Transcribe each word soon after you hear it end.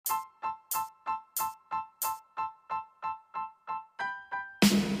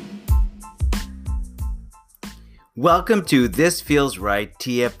Welcome to This Feels Right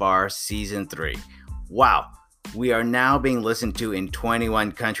TFR Season 3. Wow, we are now being listened to in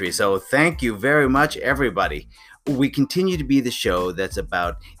 21 countries, so thank you very much, everybody. We continue to be the show that's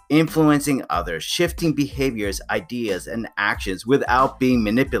about influencing others, shifting behaviors, ideas, and actions without being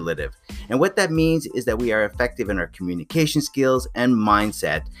manipulative. And what that means is that we are effective in our communication skills and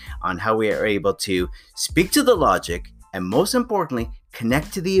mindset on how we are able to speak to the logic and, most importantly,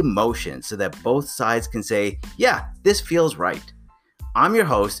 connect to the emotions so that both sides can say, yeah, this feels right. I'm your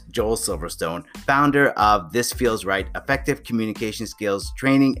host, Joel Silverstone, founder of This Feels Right Effective Communication Skills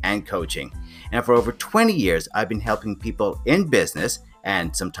Training and Coaching. And for over 20 years, I've been helping people in business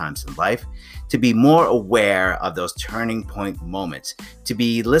and sometimes in life to be more aware of those turning point moments, to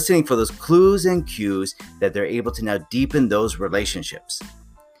be listening for those clues and cues that they're able to now deepen those relationships.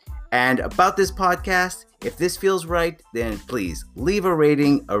 And about this podcast, if this feels right, then please leave a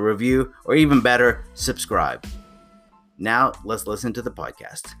rating, a review, or even better, subscribe. Now, let's listen to the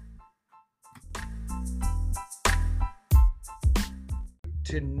podcast.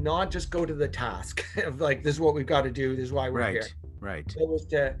 To not just go to the task of like, this is what we've got to do, this is why we're here. Right. It was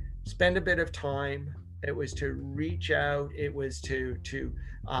to spend a bit of time. It was to reach out. It was to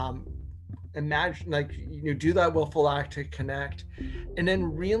imagine, like, do that willful act to connect, and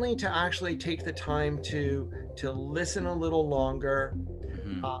then really to actually take the time to listen a little longer,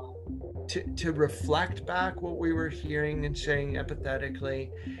 to reflect back what we were hearing and saying empathetically,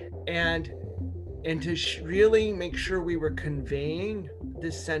 and to really make sure we were conveying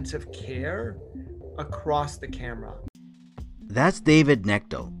this sense of care across the camera. That's David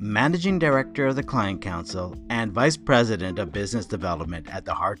Knechtel, Managing Director of the Client Council and Vice President of Business Development at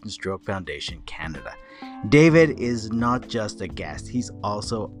the Heart and Stroke Foundation Canada. David is not just a guest, he's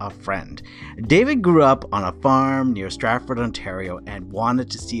also a friend. David grew up on a farm near Stratford, Ontario, and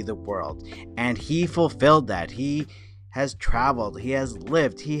wanted to see the world, and he fulfilled that. He has traveled, he has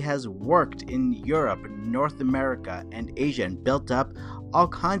lived, he has worked in Europe, North America, and Asia, and built up all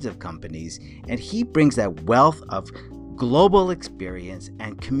kinds of companies, and he brings that wealth of global experience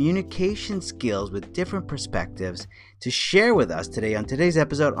and communication skills with different perspectives to share with us today on today's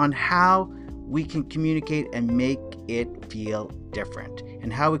episode on how we can communicate and make it feel different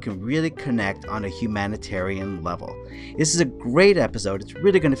and how we can really connect on a humanitarian level. This is a great episode. It's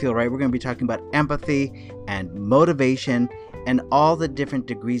really going to feel right. We're going to be talking about empathy and motivation and all the different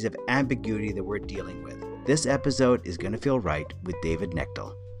degrees of ambiguity that we're dealing with. This episode is going to feel right with David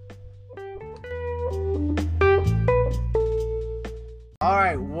Knechtel. All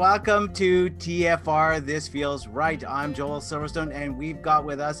right, welcome to TFR This Feels Right. I'm Joel Silverstone, and we've got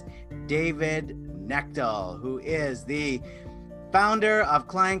with us David Knechtel, who is the founder of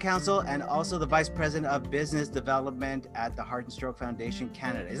Client Council and also the Vice President of Business Development at the Heart and Stroke Foundation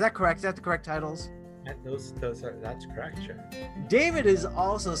Canada. Is that correct? Is that the correct titles? That's correct, sure. David is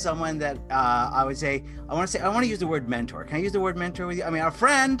also someone that I want to use the word mentor. Can I use the word mentor with you? I mean, a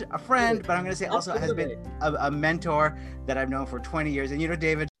friend, but I'm going to say also has been a mentor that I've known for 20 years. And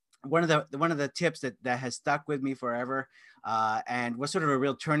David, one of the tips that has stuck with me forever, and was sort of a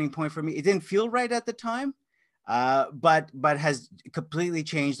real turning point for me. It didn't feel right at the time, but has completely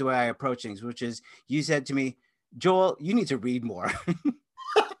changed the way I approach things. Which is, you said to me, Joel, you need to read more.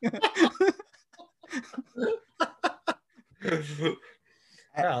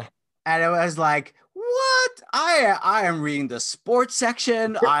 Well, and it was like, what? I am reading the sports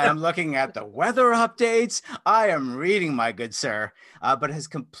section. I am looking at the weather updates. I am reading, my good sir. But it has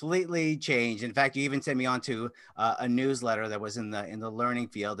completely changed. In fact, you even sent me on to a newsletter that was in the learning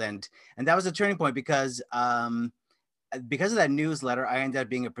field, and that was a turning point because of that newsletter, I ended up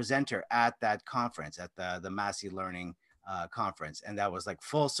being a presenter at that conference, at the Massey Learning conference, and that was like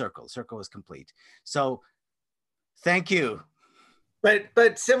full circle. Circle was complete. So, thank you.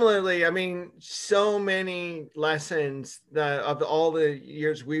 But similarly, I mean, so many lessons of all the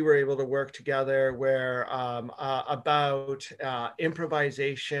years we were able to work together, where about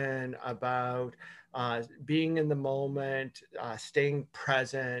improvisation, about being in the moment, staying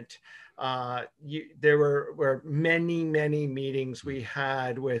present. There were many meetings we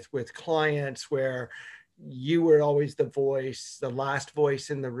had with clients where you were always the last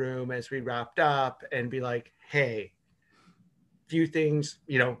voice in the room as we wrapped up, and be like, hey, few things,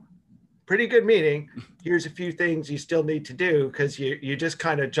 pretty good meeting. Here's a few things you still need to do, because you just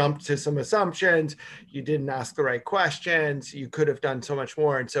kind of jumped to some assumptions. You didn't ask the right questions. You could have done so much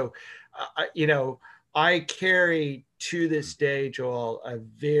more. And so, I carry to this day, Joel, a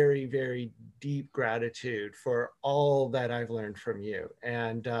very, very deep gratitude for all that I've learned from you,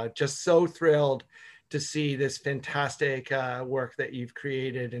 and just so thrilled to see this fantastic work that you've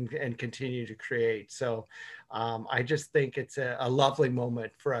created and continue to create. So I just think it's a lovely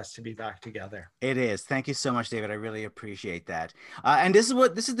moment for us to be back together. It is. Thank you so much, David. I really appreciate that. And this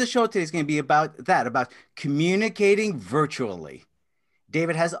is the show today is going to be about communicating virtually.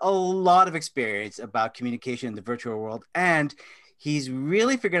 David has a lot of experience about communication in the virtual world, and he's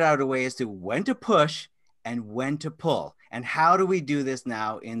really figured out a way as to when to push and when to pull. And how do we do this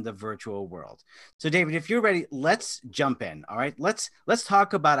now in the virtual world? So, David, if you're ready, let's jump in. All right, let's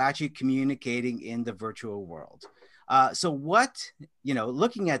talk about actually communicating in the virtual world. So,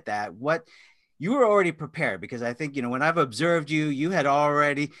 looking at that, what you were already prepared, because I think, when I've observed you,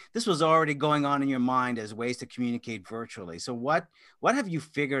 this was already going on in your mind as ways to communicate virtually. So what have you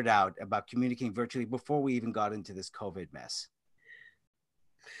figured out about communicating virtually before we even got into this COVID mess?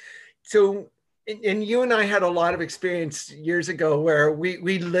 So, and you and I had a lot of experience years ago where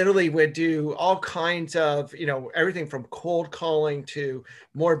we literally would do all kinds of, everything from cold calling to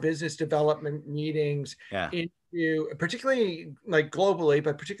more business development meetings. Yeah. Particularly like globally,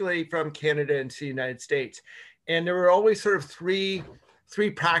 but particularly from Canada into the United States. And there were always sort of three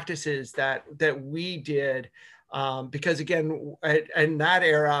practices that we did, because again, in that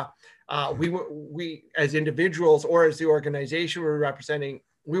era, we as individuals or as the organization we were representing,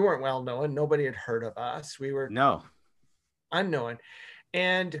 we weren't well known. Nobody had heard of us. We were unknown.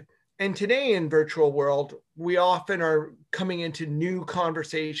 And today in virtual world, we often are coming into new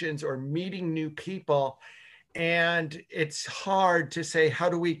conversations or meeting new people. And it's hard to say, how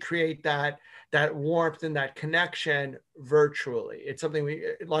do we create that warmth and that connection virtually? It's something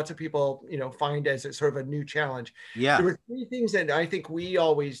lots of people, find as a sort of a new challenge. Yeah. There were three things that I think we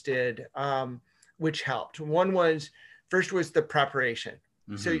always did, which helped. First was the preparation.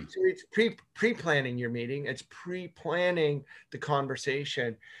 Mm-hmm. So it's pre-planning your meeting. It's pre-planning the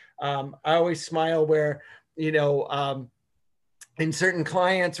conversation. I always smile where, in certain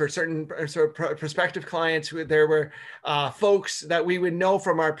clients or certain prospective clients, there were folks that we would know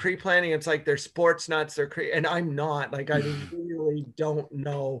from our pre-planning. It's like they're sports nuts, and I'm not. Like, I really don't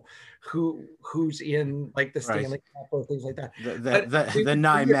know who's in like the Stanley Cup or things like that. The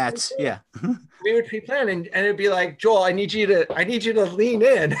nine Mets, yeah. We would pre-plan, and it'd be like, Joel, I need you to lean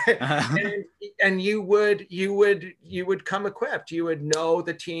in, and you would come equipped. You would know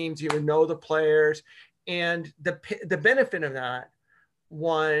the teams, you would know the players. And the benefit of that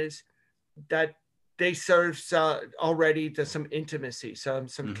was that they served already to some intimacy, some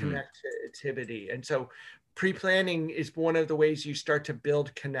connectivity. And so pre-planning is one of the ways you start to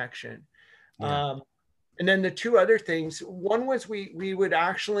build connection. Yeah. And then the two other things, one was we would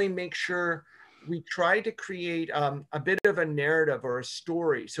actually make sure we tried to create a bit of a narrative or a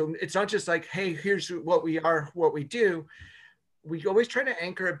story. So it's not just like, hey, here's what we are, what we do. We always try to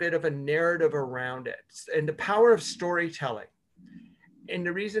anchor a bit of a narrative around it, and the power of storytelling. And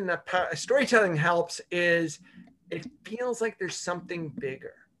the reason that storytelling helps is it feels like there's something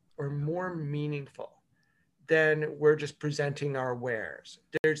bigger or more meaningful than we're just presenting our wares.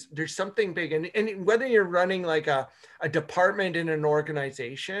 There's something big. And whether you're running like a department in an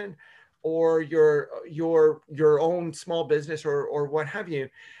organization or your own small business or what have you,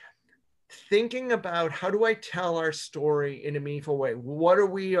 thinking about how do I tell our story in a meaningful way? What are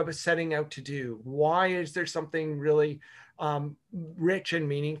we setting out to do? Why is there something really rich and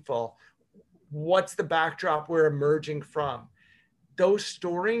meaningful? What's the backdrop we're emerging from? Those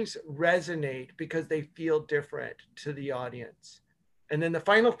stories resonate because they feel different to the audience. And then the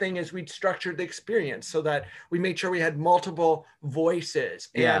final thing is we'd structured the experience so that we made sure we had multiple voices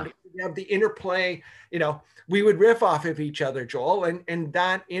and we have the interplay. We would riff off of each other, Joel, and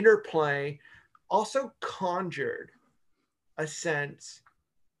that interplay also conjured a sense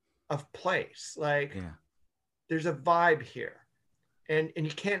of place. Like there's a vibe here, and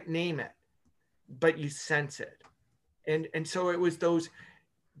you can't name it, but you sense it. And so it was those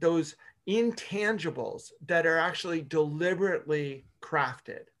intangibles that are actually deliberately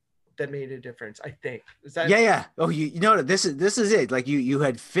crafted that made a difference, I think. Is that Oh, this is it. Like you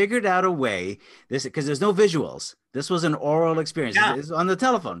had figured out a way, because there's no visuals. This was an oral experience. It's on the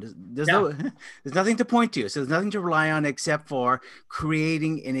telephone. There's nothing to point to. So there's nothing to rely on except for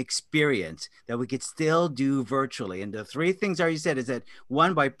creating an experience that we could still do virtually. And the three things you said is that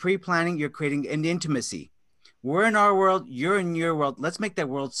one, by pre-planning, you're creating an intimacy. We're in our world, you're in your world. Let's make that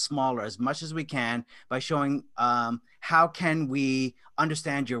world smaller as much as we can by showing how can we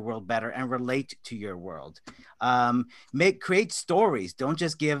understand your world better and relate to your world. Create stories. Don't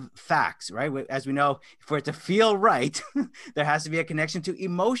just give facts, right? As we know, for it to feel right, there has to be a connection to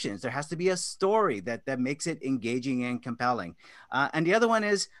emotions. There has to be a story that makes it engaging and compelling. And the other one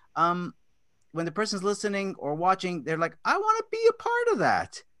is when the person's listening or watching, they're like, I want to be a part of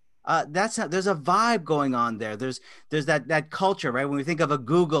that. There's a vibe going on there. There's that culture, right? When we think of a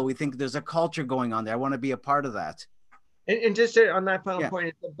Google, we think there's a culture going on there. I want to be a part of that. And just on that final Yeah. point,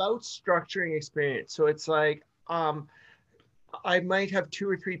 it's about structuring experience. So it's like, I might have two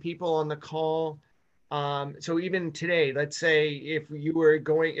or three people on the call. So even today, let's say if you were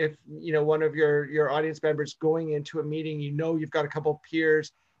going, if one of your audience members going into a meeting, you've got a couple of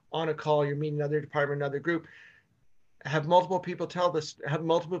peers on a call, you're meeting another department, another group, have multiple people tell this, have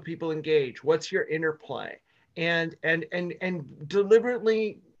multiple people engage. What's your interplay? And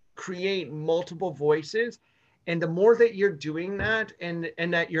deliberately create multiple voices. And the more that you're doing that, and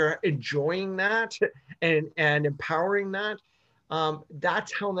that you're enjoying that, and empowering that,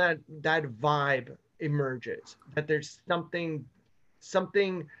 that's how that vibe emerges. That there's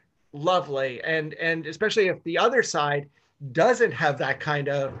something lovely, and especially if the other side doesn't have that kind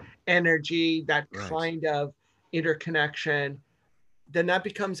of energy, that Right. kind of interconnection, then that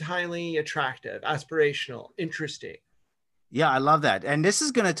becomes highly attractive, aspirational, interesting. Yeah, I love that. And this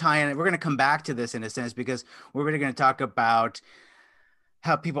is going to tie in. We're going to come back to this in a sense because we're really going to talk about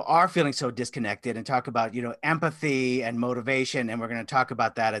how people are feeling so disconnected and talk about, empathy and motivation. And we're going to talk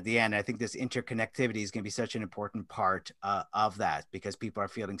about that at the end. I think this interconnectivity is going to be such an important part of that because people are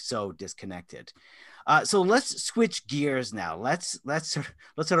feeling so disconnected. So let's switch gears now. Let's sort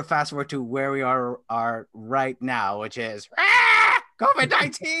of fast forward to where we are right now, which is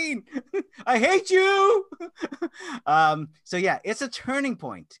COVID-19. I hate you. So yeah, it's a turning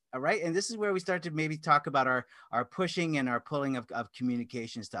point, all right. And this is where we start to maybe talk about our pushing and our pulling of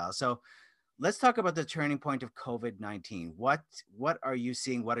communication styles. So let's talk about the turning point of COVID-19. What are you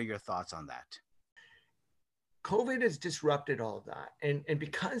seeing? What are your thoughts on that? COVID has disrupted all of that, and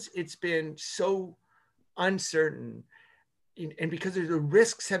because it's been so uncertain, and because the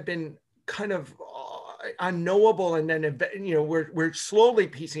risks have been kind of unknowable, and then we're slowly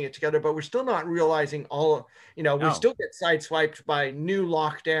piecing it together, but we're still not realizing all. We No, still get sideswiped by new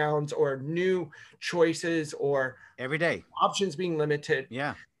lockdowns or new choices or every day. options being limited.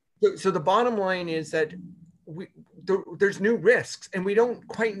 Yeah. So the bottom line is that there's new risks, and we don't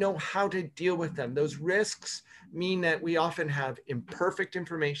quite know how to deal with them. Those risks mean that we often have imperfect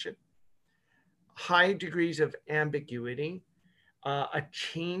information, high degrees of ambiguity, a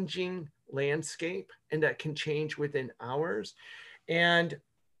changing landscape, and that can change within hours. And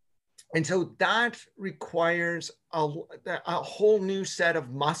so that requires a whole new set of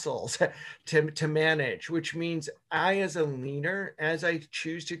muscles to manage, which means I, as a leader, as I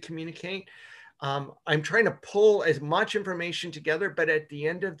choose to communicate, I'm trying to pull as much information together, but at the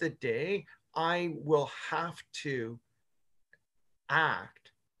end of the day, I will have to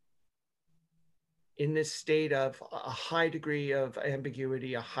act in this state of a high degree of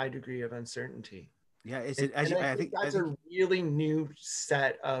ambiguity, a high degree of uncertainty. Yeah. Is And, it, as and you, I I think think, I that's think, a really new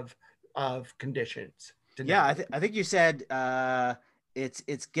set of conditions to yeah, navigate. I think you said,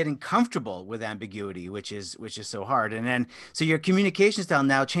 it's getting comfortable with ambiguity, which is so hard. And then, so your communication style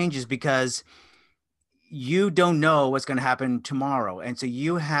now changes because you don't know what's going to happen tomorrow, and so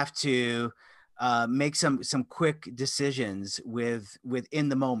you have to make some quick decisions within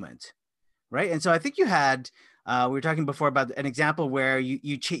the moment, right? And so I think you had we were talking before about an example where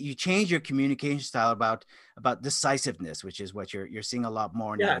you change your communication style about decisiveness, which is what you're seeing a lot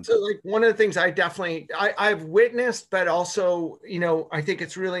more now. Yeah. So like one of the things I've witnessed, but also, I think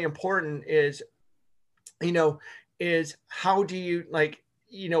it's really important you know, is how do you, like,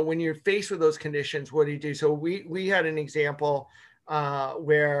 when you're faced with those conditions, what do you do? So we had an example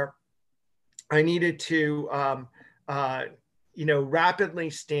where I needed to, rapidly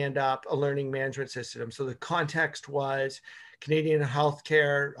stand up a learning management system. So the context was Canadian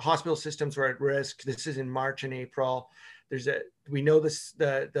healthcare hospital systems were at risk. This is in March and April. We know this,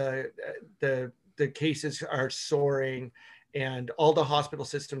 the cases are soaring, and all the hospital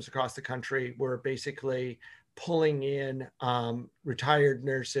systems across the country were basically pulling in retired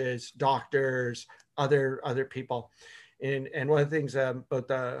nurses, doctors, other people. And one of the things about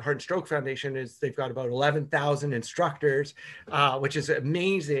the Heart and Stroke Foundation is they've got about 11,000 instructors, which is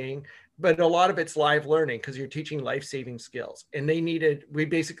amazing. But a lot of it's live learning because you're teaching life-saving skills. And we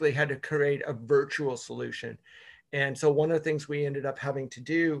basically had to create a virtual solution. And so one of the things we ended up having to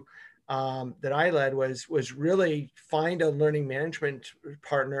do, that I led, was really find a learning management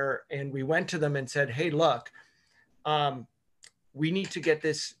partner. And we went to them and said, hey, look, we need to get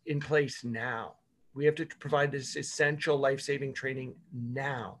this in place now. We have to provide this essential life-saving training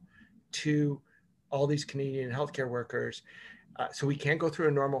now to all these Canadian healthcare workers. So we can't go through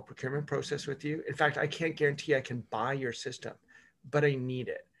a normal procurement process with you. In fact, I can't guarantee I can buy your system, but I need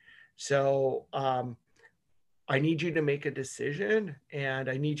it. So I need you to make a decision, and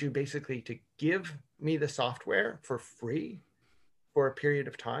I need you basically to give me the software for free for a period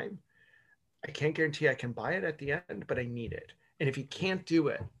of time. I can't guarantee I can buy it at the end, but I need it. And if you can't do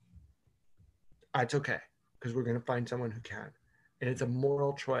it, it's okay, because we're going to find someone who can. And it's a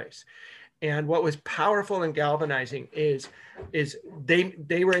moral choice. And what was powerful and galvanizing is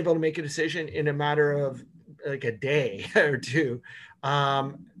they were able to make a decision in a matter of like a day or two,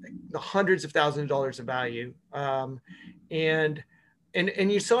 hundreds of thousands of dollars of value, and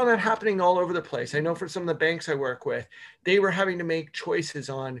you saw that happening all over the place. I know for some of the banks I work with, they were having to make choices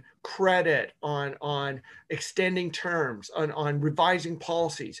on credit, on extending terms, on revising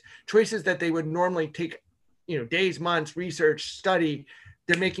policies, choices that they would normally take, days, months, research, study.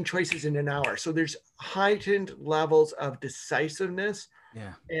 They're making choices in an hour. So there's heightened levels of decisiveness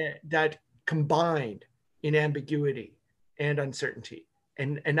that combined in ambiguity and uncertainty.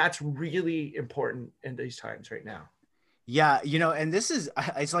 And that's really important in these times right now. Yeah, and this is,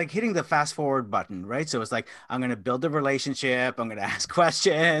 it's like hitting the fast forward button, right? So it's like, I'm going to build a relationship. I'm going to ask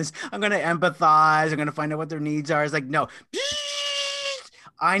questions. I'm going to empathize. I'm going to find out what their needs are. It's like, no,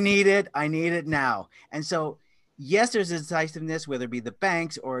 I need it. I need it now. And so, yes, there's a decisiveness, whether it be the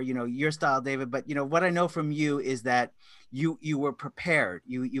banks or, your style, David. But, what I know from you is that you were prepared.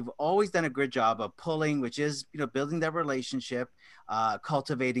 You've always done a good job of pulling, which is, building that relationship,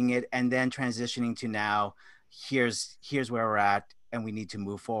 cultivating it, and then transitioning to now, here's where we're at, and we need to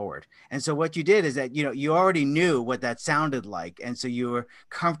move forward. And so what you did is that, you already knew what that sounded like. And so you were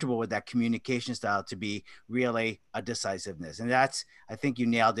comfortable with that communication style to be really a decisiveness. And that's, I think you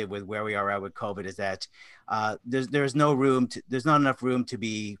nailed it with where we are at with COVID, is that there's not enough room to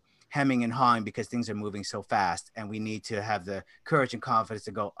be hemming and hawing, because things are moving so fast, and we need to have the courage and confidence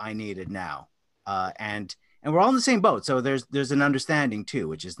to go, I need it now. And we're all in the same boat. So there's an understanding too,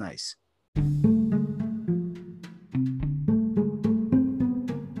 which is nice.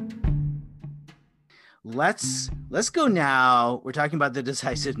 Let's go now. We're talking about the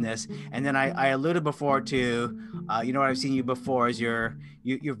decisiveness, and then I alluded before to, what I've seen you before is you're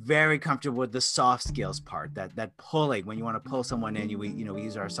very comfortable with the soft skills part, that pulling, when you want to pull someone in, we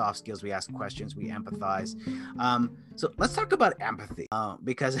use our soft skills, we ask questions, we empathize. So let's talk about empathy,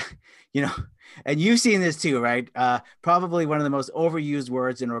 because and you've seen this too, right? Probably one of the most overused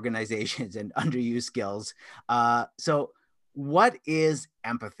words in organizations and underused skills. So what is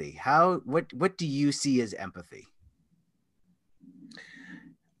empathy? What do you see as empathy?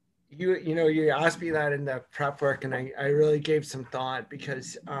 You asked me that in the prep work, and I really gave some thought,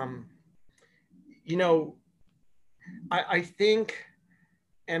 because I think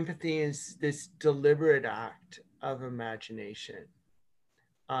empathy is this deliberate act of imagination.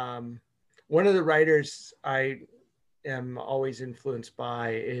 One of the writers I am always influenced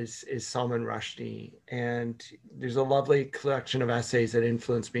by is Salman Rushdie, and there's a lovely collection of essays that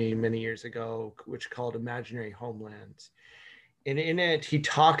influenced me many years ago, which called Imaginary Homelands. And in it, he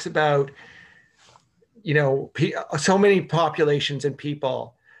talks about, so many populations and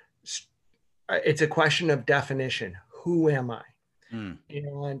people. It's a question of definition. Who am I?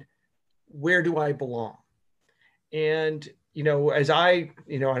 And where do I belong? And as I'm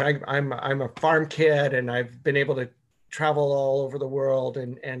a farm kid, and I've been able to travel all over the world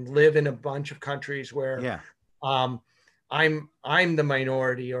and live in a bunch of countries where I'm the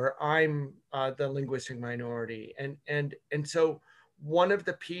minority, or I'm the linguistic minority. And so one of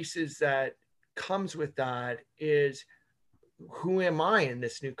the pieces that comes with that is, who am I in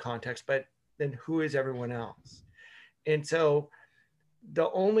this new context, but then who is everyone else? And so the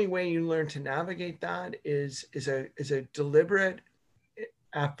only way you learn to navigate that is a deliberate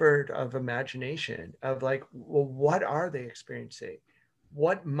effort of imagination, of like, well, what are they experiencing?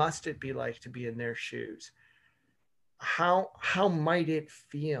 What must it be like to be in their shoes? How might it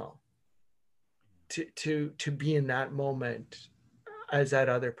feel to be in that moment as that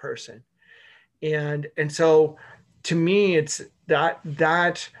other person? And so to me, it's that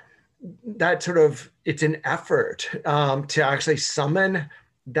sort of, it's an effort to actually summon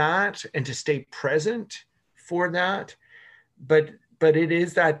that and to stay present for that. But it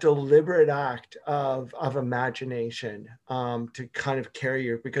is that deliberate act of imagination to kind of carry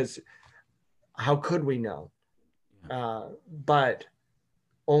you, because how could we know? But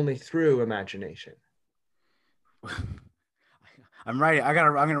only through imagination. I'm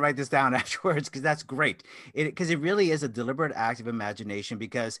gonna write this down afterwards, because that's great. Because it really is a deliberate act of imagination,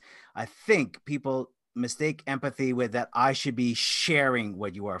 because I think people mistake empathy with that I should be sharing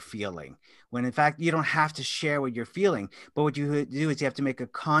what you are feeling, when in fact you don't have to share what you're feeling. But what you do is you have to make a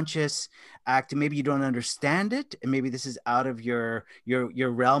conscious act, and maybe you don't understand it, and maybe this is out of your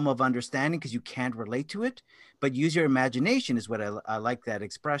realm of understanding because you can't relate to it. But use your imagination is what I like that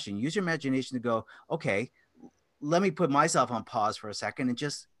expression. Use your imagination to go, okay, let me put myself on pause for a second and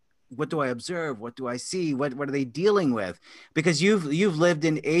just, what do I observe? What do I see? What are they dealing with? Because you've lived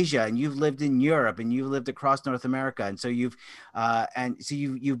in Asia, and you've lived in Europe, and you've lived across North America, and so you've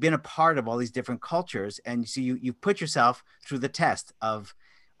been a part of all these different cultures, and so you've put yourself through the test of,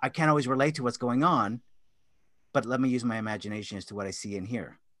 I can't always relate to what's going on, but let me use my imagination as to what I see and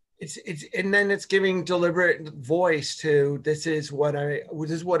hear. It's and then it's giving deliberate voice to, this is what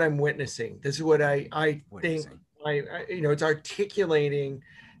I'm witnessing. This is what I think Witnessing. it's articulating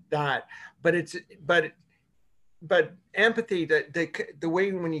that. But it's but empathy, the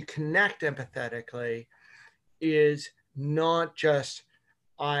way when you connect empathetically is not just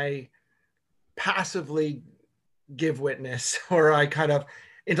I passively give witness or I kind of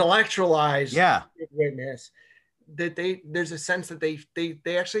intellectualize Yeah. give witness, that there's a sense that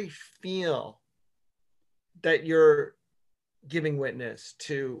they actually feel that you're giving witness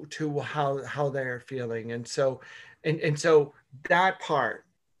to how they're feeling. And so that part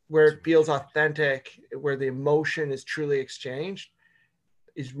where it feels authentic, where the emotion is truly exchanged,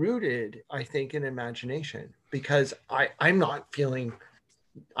 is rooted, I think, in imagination, because I'm not feeling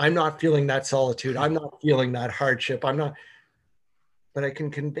that solitude, I'm not feeling that hardship, I'm not, but I can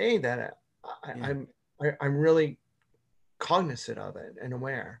convey that I, Yeah. I'm I'm really cognizant of it and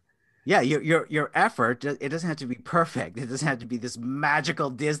aware. Yeah, your effort, it doesn't have to be perfect. It doesn't have to be this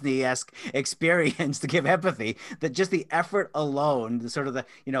magical Disney-esque experience to give empathy. That just the effort alone, the sort of the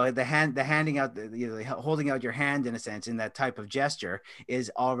handing out, the holding out your hand in a sense, in that type of gesture,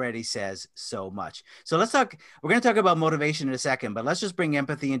 is already says so much. So let's talk. We're going to talk about motivation in a second, but let's just bring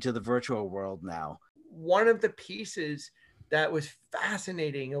empathy into the virtual world now. One of the pieces that was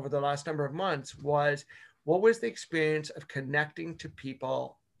fascinating over the last number of months was, what was the experience of connecting to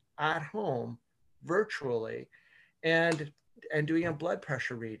people at home virtually, and doing a blood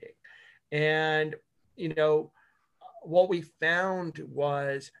pressure reading. And you know what we found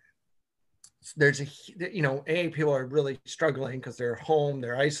was, there's people are really struggling because they're home,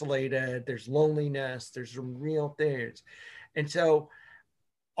 they're isolated, there's loneliness, there's some real things. And so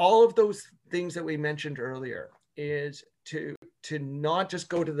all of those things that we mentioned earlier is to not just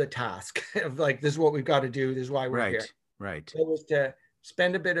go to the task of like, this is what we've got to do, this is why we're here. Right, right. It was to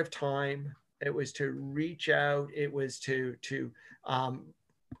spend a bit of time, it was to reach out, it was to um,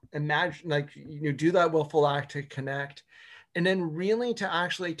 imagine, like, do that willful act to connect, and then really to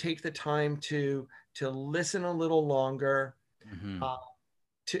actually take the time to listen a little longer, Hmm. uh,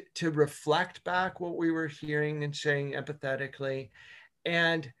 to reflect back what we were hearing and saying empathetically,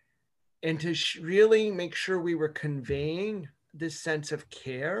 and to really make sure we were conveying this sense of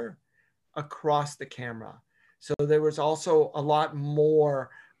care across the camera. So there was also a lot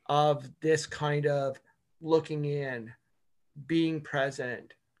more of this kind of looking in, being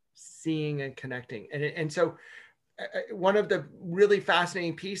present, seeing and connecting. And so one of the really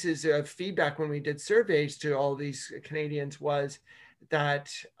fascinating pieces of feedback when we did surveys to all these Canadians was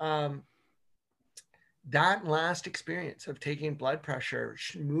that that last experience of taking blood pressure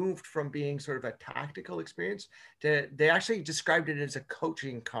moved from being sort of a tactical experience to, they actually described it as a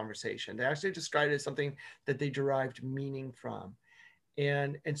coaching conversation. They actually described it as something that they derived meaning from.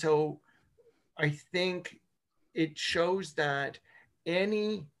 And so I think it shows that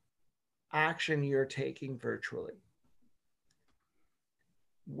any action you're taking virtually,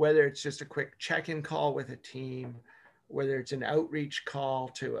 whether it's just a quick check-in call with a team, whether it's an outreach call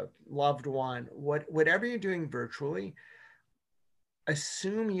to a loved one, whatever you're doing virtually,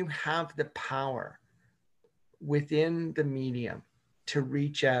 assume you have the power within the medium to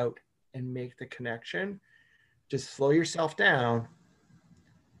reach out and make the connection. Just slow yourself down,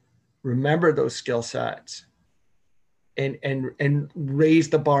 remember those skill sets, and raise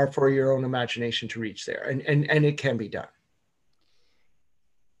the bar for your own imagination to reach there. And it can be done.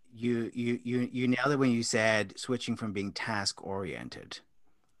 You nailed it when you said switching from being task oriented,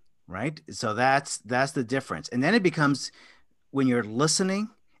 right? So that's the difference. And then it becomes, when you're listening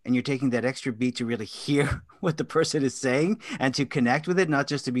and you're taking that extra beat to really hear what the person is saying and to connect with it, not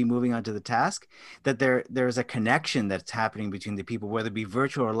just to be moving on to the task, that there's a connection that's happening between the people, whether it be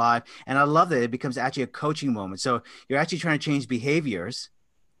virtual or live. And I love that it becomes actually a coaching moment. So you're actually trying to change behaviors,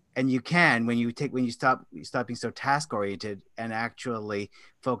 and you can, when you stop being so task oriented and actually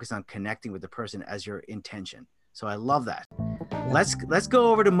focus on connecting with the person as your intention. So I love that. Let's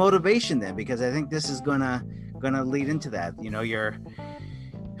go over to motivation then, because I think this is gonna lead into that. You know, you've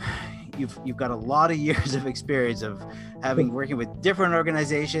got a lot of years of experience of having working with different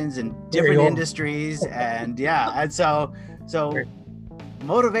organizations and different industries, and so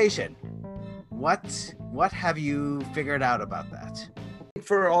motivation. What have you figured out about that?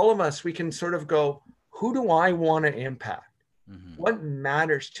 For all of us, we can sort of go, who do I want to impact? Mm-hmm. What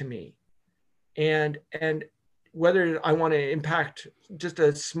matters to me? And whether I want to impact just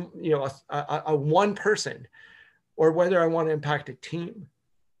a one person, or whether I want to impact a team,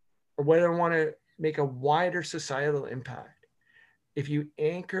 or whether I want to make a wider societal impact. If you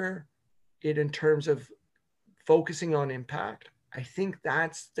anchor it in terms of focusing on impact, I think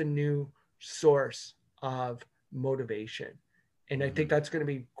that's the new source of motivation. And I think that's going to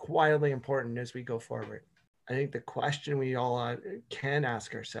be wildly important as we go forward. I think the question we all can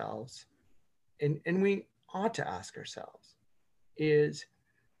ask ourselves, and we ought to ask ourselves, is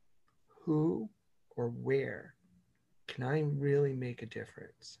who or where can I really make a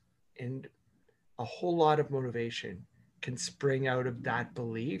difference? And a whole lot of motivation can spring out of that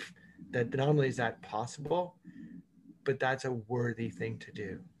belief that not only is that possible, but that's a worthy thing to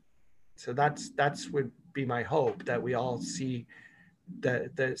do. So that's would be my hope, that we all see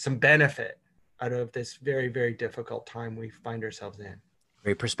some benefit out of this very, very difficult time we find ourselves in.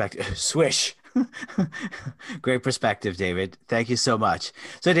 Great perspective. Swish. Great perspective, David. Thank you so much.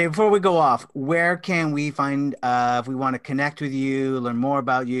 So, David, before we go off, where can we find, if we want to connect with you, learn more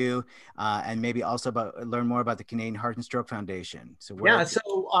about you, and maybe also learn more about the Canadian Heart and Stroke Foundation? So,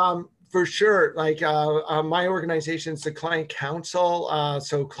 for sure, like my organization's the Client Council.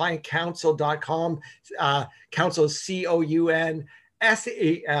 So clientcouncil.com. Council is COUNSAL.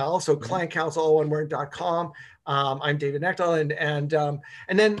 So clientcouncil, all one word.com. I'm David Knechtel,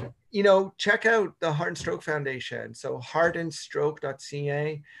 and then, you know, check out the Heart and Stroke Foundation. So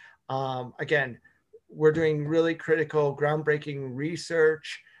heartandstroke.ca. Again, we're doing really critical, groundbreaking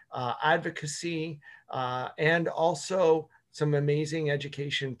research, advocacy, and also some amazing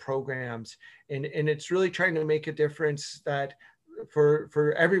education programs. And it's really trying to make a difference that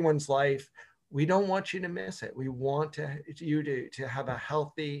for everyone's life. We don't want you to miss it. We want you to have a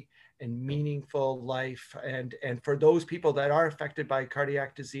healthy and meaningful life. And for those people that are affected by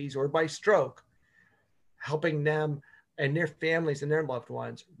cardiac disease or by stroke, helping them and their families and their loved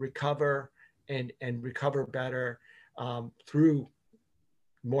ones recover and recover better through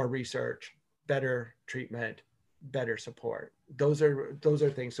more research, better treatment, better support. Those are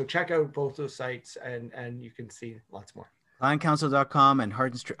things. So check out both those sites and you can see lots more. clientcouncil.com and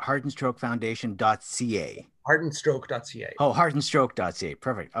heartandstrokefoundation.ca. Heartandstroke.ca. Oh, heartandstroke.ca.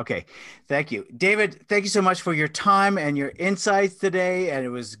 Perfect. Okay. Thank you. David, thank you so much for your time and your insights today. And it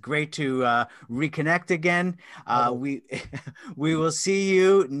was great to reconnect again. We will see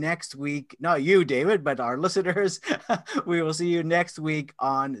you next week. Not you, David, but our listeners. We will see you next week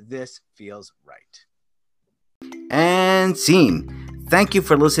on This Feels Right. And scene. Thank you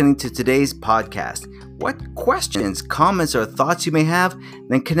for listening to today's podcast. What questions, comments, or thoughts you may have,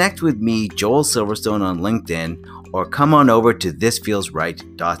 then connect with me, Joel Silverstone, on LinkedIn, or come on over to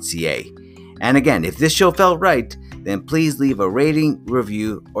thisfeelsright.ca. And again, if this show felt right, then please leave a rating,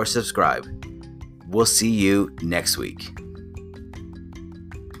 review, or subscribe. We'll see you next week.